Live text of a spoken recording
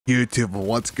YouTube,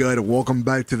 what's good? Welcome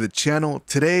back to the channel.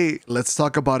 Today, let's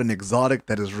talk about an exotic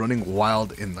that is running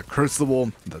wild in the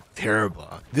Crucible, the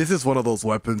Tarrabah. This is one of those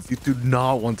weapons you do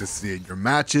not want to see in your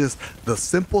matches. The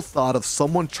simple thought of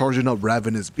someone charging up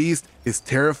Ravenous Beast is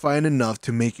terrifying enough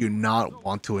to make you not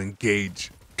want to engage.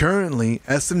 Currently,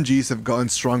 SMGs have gotten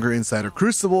stronger inside of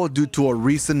Crucible due to a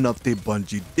recent update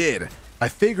Bungie did. I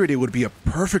figured it would be a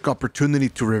perfect opportunity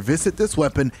to revisit this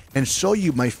weapon and show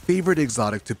you my favorite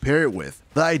exotic to pair it with.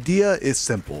 The idea is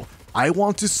simple. I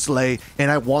want to slay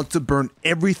and I want to burn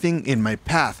everything in my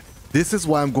path. This is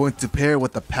why I'm going to pair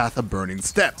with the Path of Burning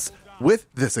Steps. With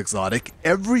this exotic,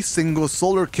 every single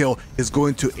solar kill is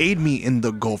going to aid me in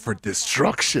the goal for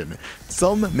destruction.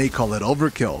 Some may call it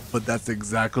overkill, but that's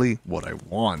exactly what I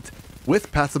want.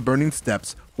 With Path of Burning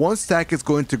Steps, one stack is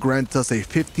going to grant us a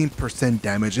 15%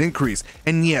 damage increase,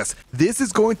 and yes, this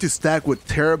is going to stack with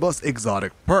Tarrabah's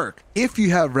exotic perk. If you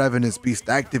have Ravenous Beast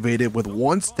activated with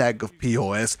one stack of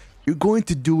POS, you're going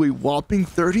to do a whopping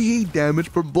 38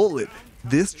 damage per bullet.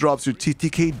 This drops your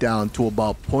TTK down to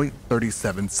about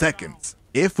 0.37 seconds.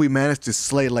 If we manage to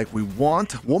slay like we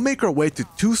want, we'll make our way to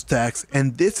 2 stacks,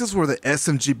 and this is where the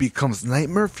SMG becomes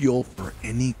nightmare fuel for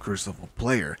any Crucible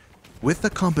player. With a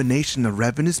combination of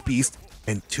Ravenous Beast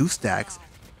and 2 stacks,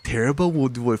 Tarrabah will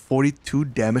do a 42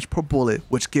 damage per bullet,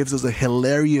 which gives us a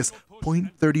hilarious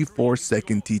 0.34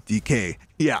 second TTK.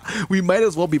 Yeah, we might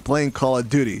as well be playing Call of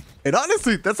Duty. And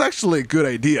honestly, that's actually a good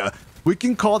idea. We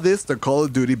can call this the Call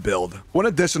of Duty build. One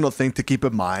additional thing to keep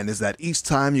in mind is that each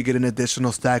time you get an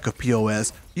additional stack of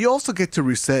POS, you also get to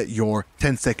reset your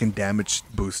 10-second damage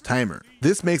boost timer.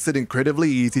 This makes it incredibly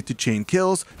easy to chain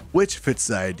kills, which fits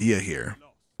the idea here.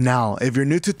 Now, if you're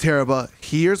new to Tarrabah,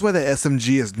 here's why the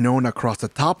SMG is known across the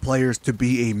top players to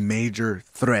be a major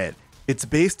threat. Its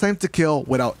base time to kill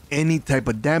without any type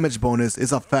of damage bonus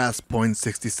is a fast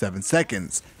 0.67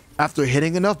 seconds. After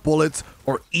hitting enough bullets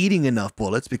or eating enough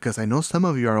bullets, because I know some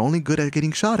of you are only good at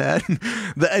getting shot at,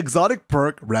 the exotic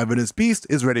perk Ravenous Beast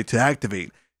is ready to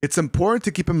activate. It's important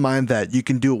to keep in mind that you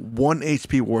can do 1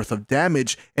 HP worth of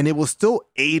damage and it will still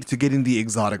aid to getting the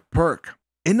exotic perk.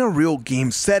 In a real game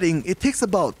setting, it takes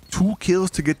about 2 kills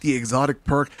to get the exotic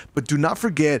perk, but do not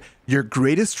forget your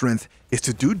greatest strength is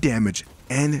to do damage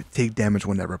and take damage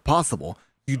whenever possible.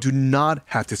 You do not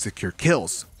have to secure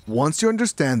kills. Once you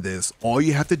understand this, all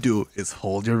you have to do is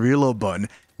hold your reload button,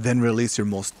 then release your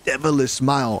most devilish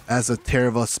smile as the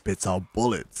Tarrabah spits out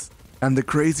bullets. And the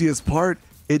craziest part,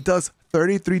 it does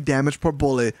 33 damage per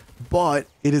bullet, but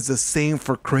it is the same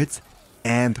for crits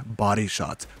and body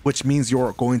shots, which means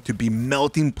you're going to be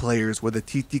melting players with a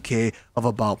TTK of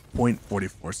about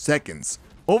 0.44 seconds.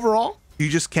 Overall, you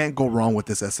just can't go wrong with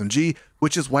this SMG,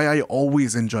 which is why I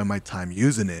always enjoy my time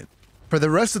using it. For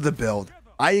the rest of the build,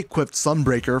 I equipped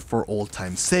Sunbreaker for old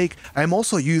time's sake. I'm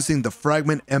also using the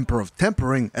Fragment Emperor of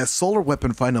Tempering, as solar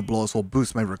weapon final blows will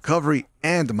boost my recovery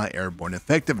and my airborne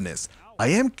effectiveness. I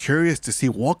am curious to see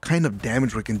what kind of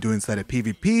damage we can do inside of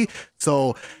PvP,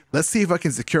 so let's see if I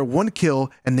can secure 1 kill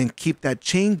and then keep that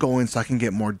chain going so I can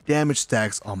get more damage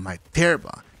stacks on my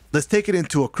Tarrabah. Let's take it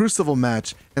into a Crucible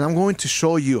match, and I'm going to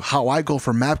show you how I go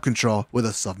for map control with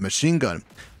a submachine gun.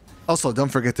 Also, don't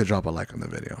forget to drop a like on the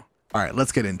video. Alright,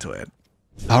 let's get into it.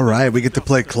 Alright, we get to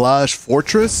play Clash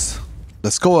Fortress.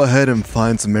 Let's go ahead and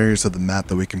find some areas of the map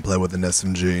that we can play with an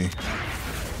SMG.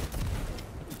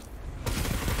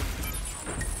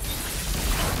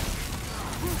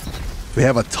 We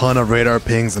have a ton of radar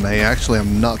pings, and I actually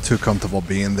am not too comfortable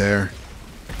being there.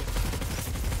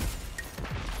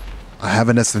 I have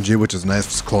an SMG, which is nice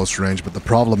for close range, but the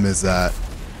problem is that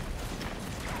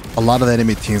a lot of the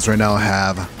enemy teams right now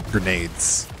have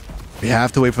grenades. We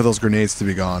have to wait for those grenades to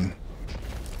be gone.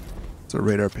 There's a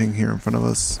radar ping here in front of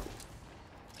us.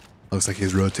 Looks like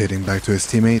he's rotating back to his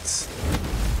teammates.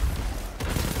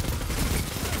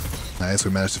 Nice,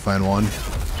 we managed to find one.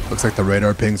 Looks like the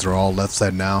radar pings are all left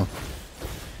side now.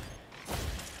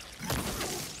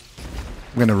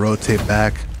 I'm gonna rotate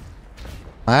back.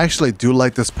 I actually do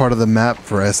like this part of the map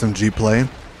for SMG play.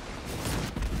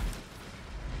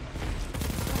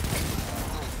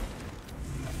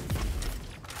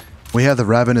 We have the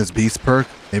Ravenous Beast perk.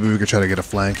 Maybe we could try to get a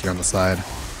flank here on the side.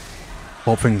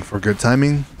 Hoping for good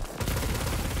timing.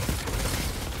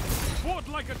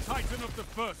 Like a titan of the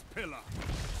first pillar.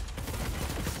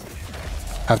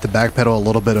 Have to backpedal a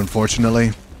little bit,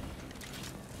 unfortunately.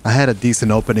 I had a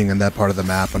decent opening in that part of the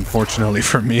map, unfortunately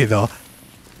for me though.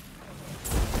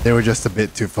 They were just a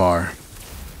bit too far.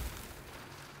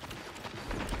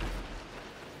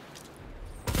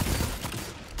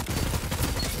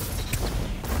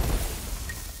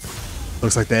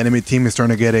 Looks like the enemy team is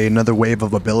starting to get another wave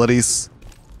of abilities.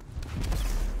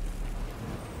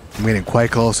 I'm getting quite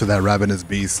close to that ravenous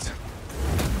beast.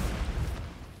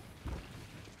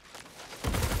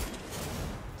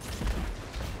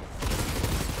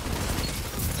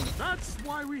 That's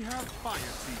why we have fire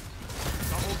team.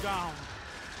 Double down.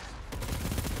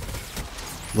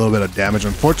 A little bit of damage.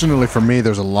 Unfortunately for me,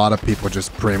 there's a lot of people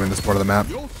just preeming this part of the map.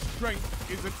 Your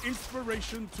strength is an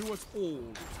inspiration to us all,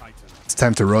 Titan. It's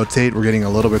time to rotate. We're getting a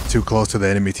little bit too close to the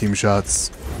enemy team shots.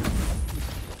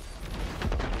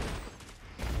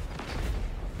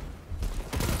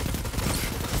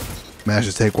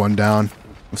 Managed to take one down.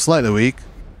 I'm slightly weak.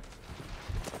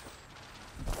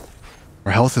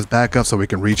 Our health is back up so we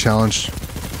can re-challenge.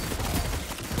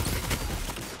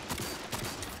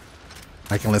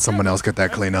 I can let someone else get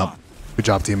that clean up. Good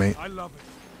job, teammate. I love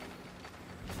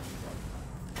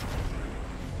it.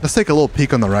 Let's take a little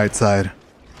peek on the right side.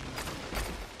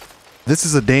 This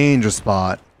is a dangerous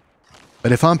spot.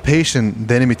 But if I'm patient,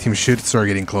 the enemy team should start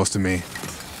getting close to me.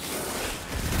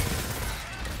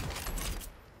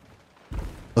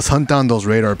 Let's hunt down those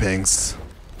radar pings.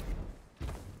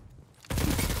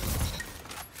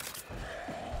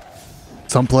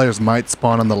 Some players might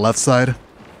spawn on the left side.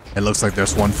 It looks like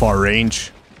there's one far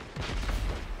range.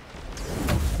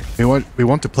 We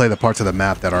want to play the parts of the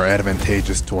map that are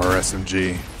advantageous to our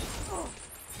SMG.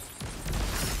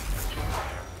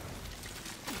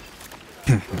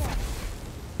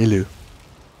 Hello.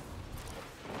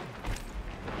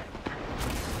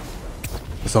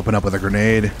 Let's open up with a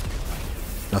grenade.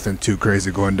 Nothing too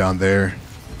crazy going down there.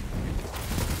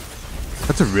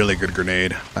 That's a really good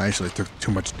grenade. I actually took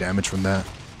too much damage from that.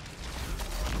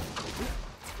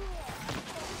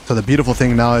 So the beautiful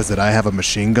thing now is that I have a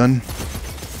machine gun.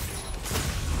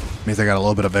 Means I got a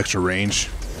little bit of extra range.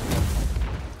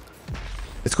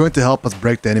 It's going to help us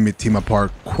break the enemy team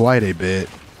apart quite a bit.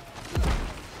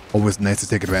 Always nice to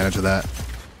take advantage of that.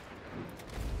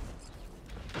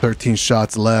 13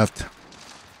 shots left.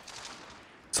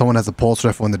 Someone has a pulse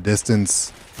rifle in the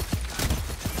distance.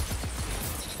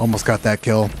 Almost got that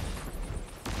kill.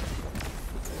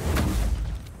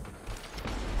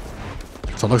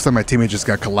 So it looks like my teammate just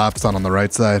got collapsed on the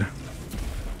right side.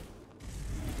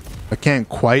 I can't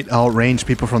quite outrange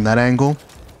people from that angle.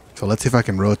 So let's see if I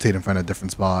can rotate and find a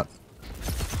different spot.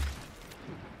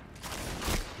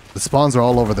 The spawns are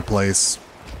all over the place.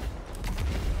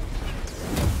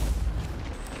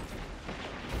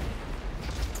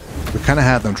 We kind of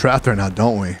have them trapped right now,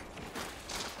 don't we?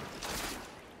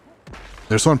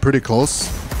 There's one pretty close.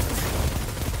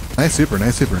 Nice super,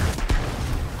 nice super.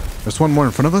 There's one more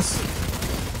in front of us.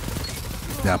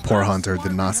 Yeah, poor Hunter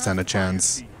did not stand a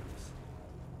chance.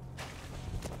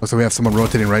 Looks like we have someone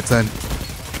rotating right side.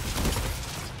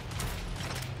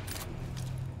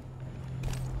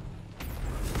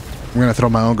 I'm gonna throw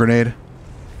my own grenade.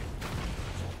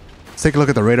 Let's take a look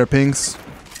at the radar pings.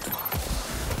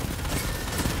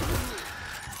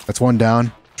 That's one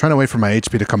down. Trying to wait for my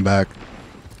HP to come back.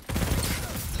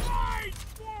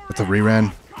 That's a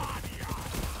reran.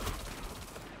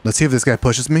 Let's see if this guy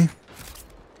pushes me.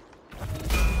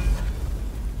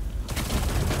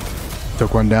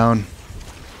 Took one down.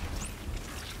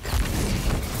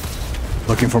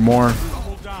 Looking for more.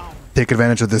 Take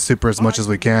advantage of this super as much as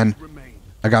we can.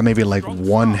 I got maybe like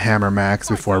one hammer max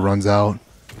before it runs out.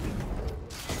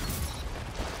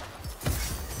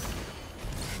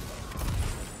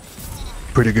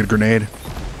 Pretty good grenade.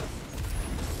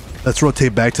 Let's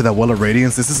rotate back to that Well of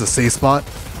Radiance. This is a safe spot.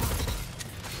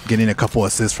 Getting a couple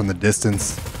assists from the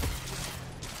distance.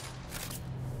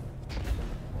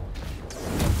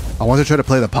 I want to try to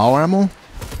play the power ammo,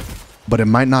 but it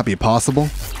might not be possible,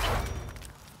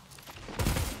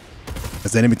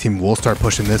 as the enemy team will start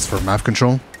pushing this for map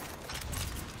control.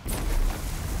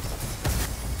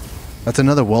 That's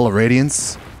another Well of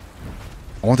Radiance.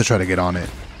 I want to try to get on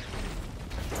it,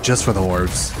 just for the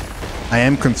orbs. I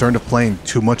am concerned of playing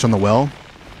too much on the well,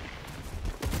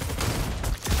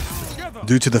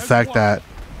 due to the fact that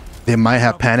they might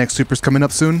have panic supers coming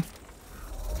up soon.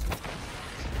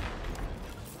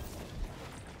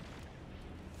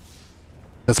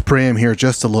 Let's pray him here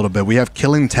just a little bit. We have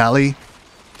killing tally,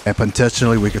 and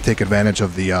potentially we could take advantage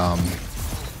of the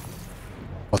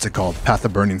what's it called? Path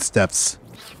of Burning Steps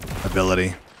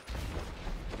ability.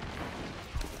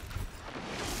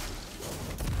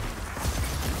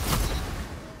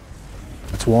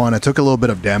 That's one. I took a little bit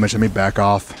of damage. Let me back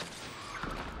off.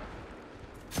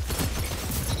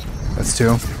 That's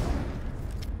two.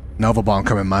 Nova bomb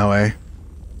coming my way.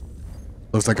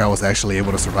 Looks like I was actually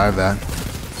able to survive that.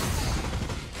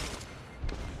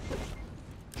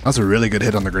 That was a really good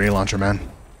hit on the grenade launcher, man.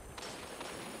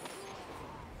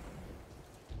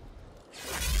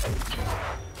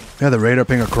 Yeah, the radar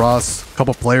ping across.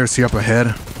 Couple players here up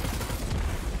ahead.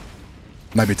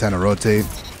 Might be time to rotate.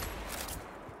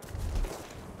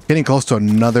 Getting close to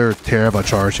another Tarrabah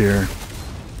charge here.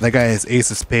 That guy has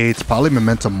Ace of Spades, probably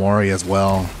Memento Mori as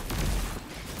well.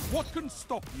 What can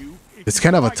stop you? It's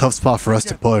kind of a tough spot for us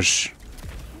to push.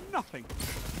 Nothing.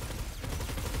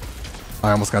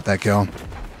 I almost got that kill.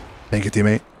 Thank you,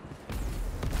 teammate.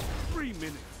 3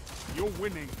 minutes. You're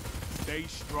winning. Stay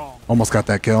strong. Almost got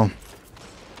that kill.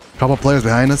 Couple players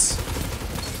behind us.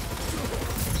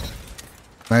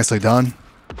 Nicely done.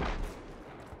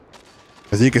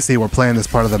 As you can see, we're playing this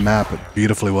part of the map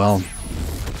beautifully well.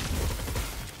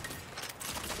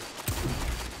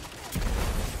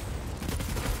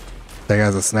 That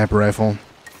guy's a sniper rifle.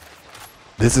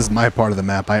 This is my part of the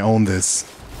map. I own this.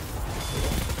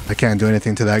 I can't do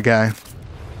anything to that guy.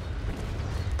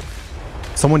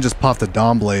 Someone just popped a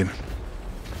Dawn Blade.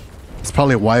 It's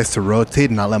probably wise to rotate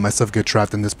and not let myself get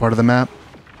trapped in this part of the map.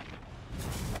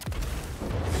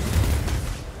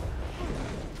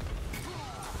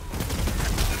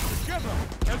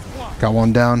 Got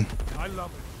one down. I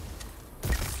love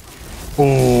it.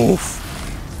 Oof.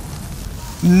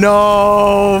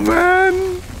 No,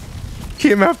 man.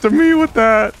 Came after me with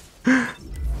that.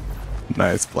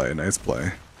 Nice play, nice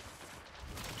play.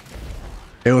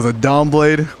 It was a Dawn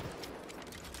Blade.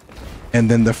 And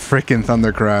then the freaking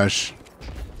Thunder Crash.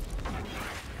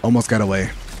 Almost got away.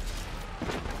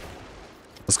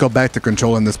 Let's go back to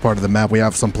controlling this part of the map. We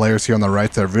have some players here on the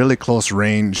right that are really close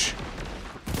range.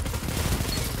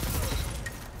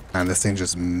 Man, this thing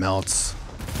just melts.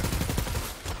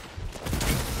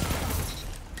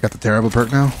 Got the Tarrabah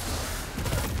perk now.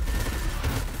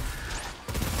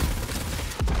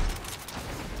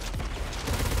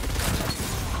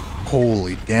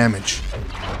 Holy damage.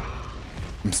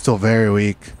 I'm still very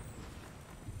weak.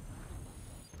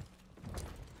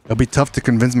 It'll be tough to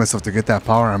convince myself to get that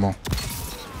power ammo.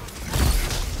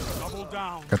 Double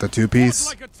down. Got the two-piece.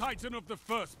 Like a titan of the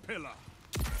first pillar.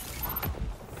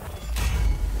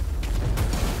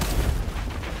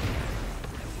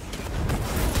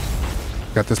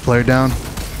 Got this player down.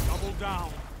 Double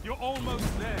down. You're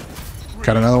almost there.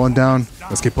 Got another one down.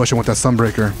 Let's keep pushing with that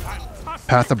Sunbreaker.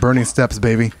 Path of Burning Steps,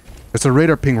 baby. There's a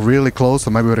radar ping really close,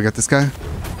 so I might be able to get this guy.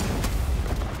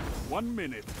 1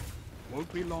 minute.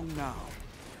 Won't be long now.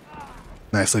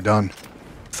 Nicely done.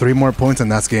 3 more points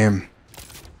and that's game.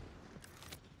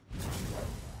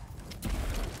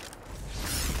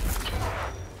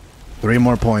 Three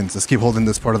more points. Let's keep holding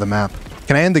this part of the map.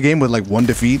 Can I end the game with like 1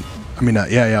 defeat? I mean,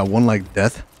 yeah, 1 like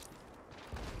death.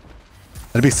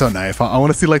 That'd be so nice. I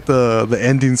want to see like the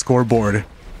ending scoreboard.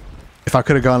 If I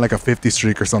could have gone like a 50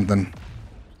 streak or something.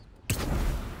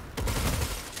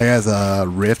 That guy's a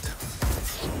rift.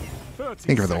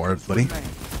 Thank you for the orb, buddy.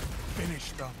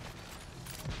 Finish them.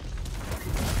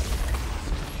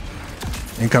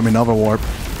 Incoming Nova Warp.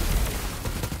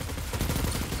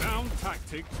 Sound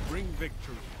tactics bring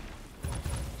victory.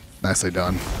 Nicely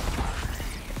done.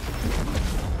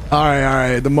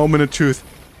 Alright. The moment of truth.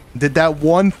 Did that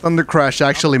one Thunder Crash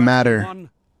actually matter?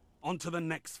 On to the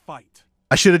next fight.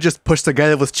 I should have just pushed the guy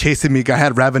that was chasing me. I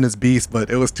had Ravenous Beast, but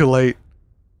it was too late.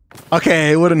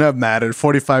 Okay, it wouldn't have mattered.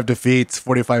 45 defeats,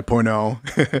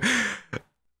 45.0.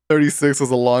 36 was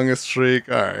the longest streak.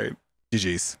 Alright.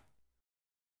 GG's.